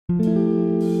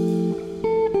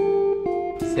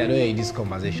See, I know in this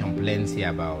conversation plenty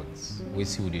about what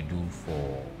they do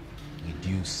for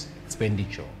reduce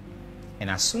expenditure. And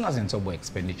as soon as they talk about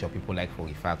expenditure, people like to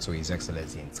refer to His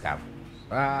Excellency in travel.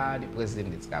 The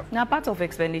president is travel. Now, part of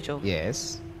expenditure.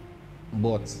 Yes.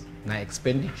 But now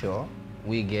expenditure,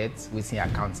 we get with the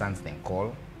accountants they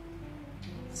call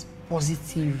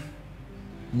positive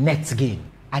net gain.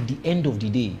 At the end of the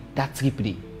day, that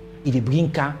triple, it bring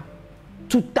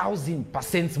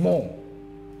 2,000% more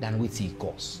than what it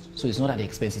costs. So it's not that the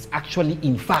expense is actually,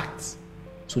 in fact,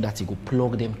 so that you go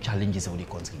plug them challenges of the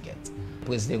country get.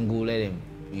 President go let them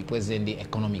represent the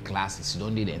economic classes. You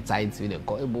don't need the entitlement,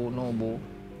 no.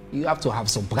 You have to have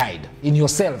some pride in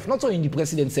yourself, not only in the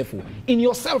president self, in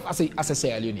yourself as a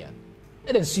Sierra Leonean.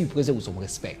 Let them see you president with some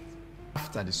respect.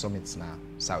 After the summits now,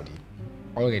 Saudi,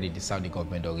 already the Saudi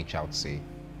government will reach out, say,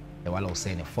 they will also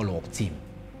send a follow-up team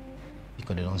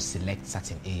because they don't select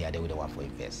certain area they would want to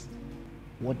invest.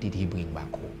 What did he bring back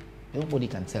home? Nobody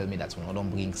can tell me that we don't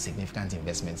bring significant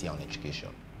investments here on education.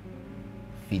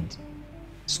 Feed,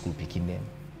 school picking them,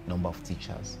 number of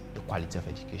teachers, the quality of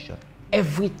education.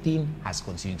 Everything has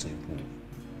continued to improve.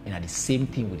 And at the same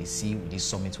thing we see with this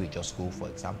summit we just go, for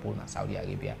example, in Saudi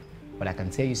Arabia. But I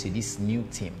can tell you, see, this new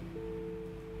team,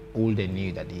 old and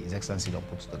new that His Excellency don't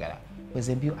put together.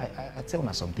 President, I tell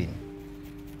you something.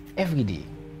 Every day,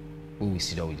 we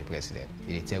sit down with the president.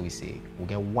 They tell we say, we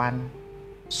get one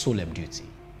solemn duty.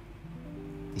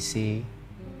 He say,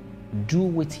 do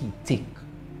what he take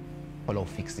for to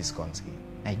fix this country.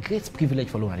 A great privilege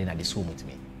for Lord at this home with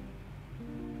me.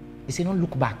 He say, no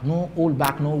look back, no hold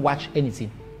back, no watch anything.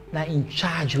 Now in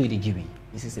charge with the give me.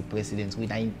 This is the president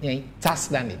with a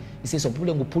task than it. He say, some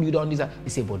people will pull you down this. He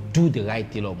say, but do the right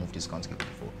thing or move this country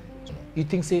before. So, you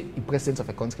think, say, the president of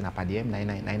a country, na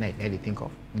PADM, they think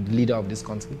of the leader of this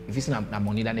country. If you see na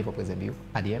money than for President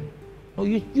PADM, no,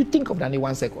 you think of that in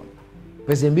 1 second.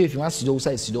 President, if you want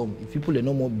to sit down, if people have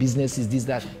no more businesses, this,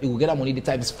 that, you will get that money the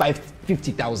times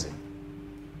 50,000.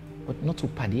 But not to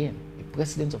PADM. The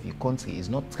president of your country is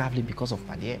not traveling because of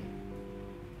PADM.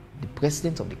 The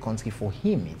president of the country, for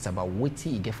him, it's about what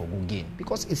he get for good gain.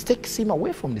 Because it takes him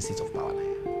away from the seat of power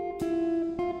now.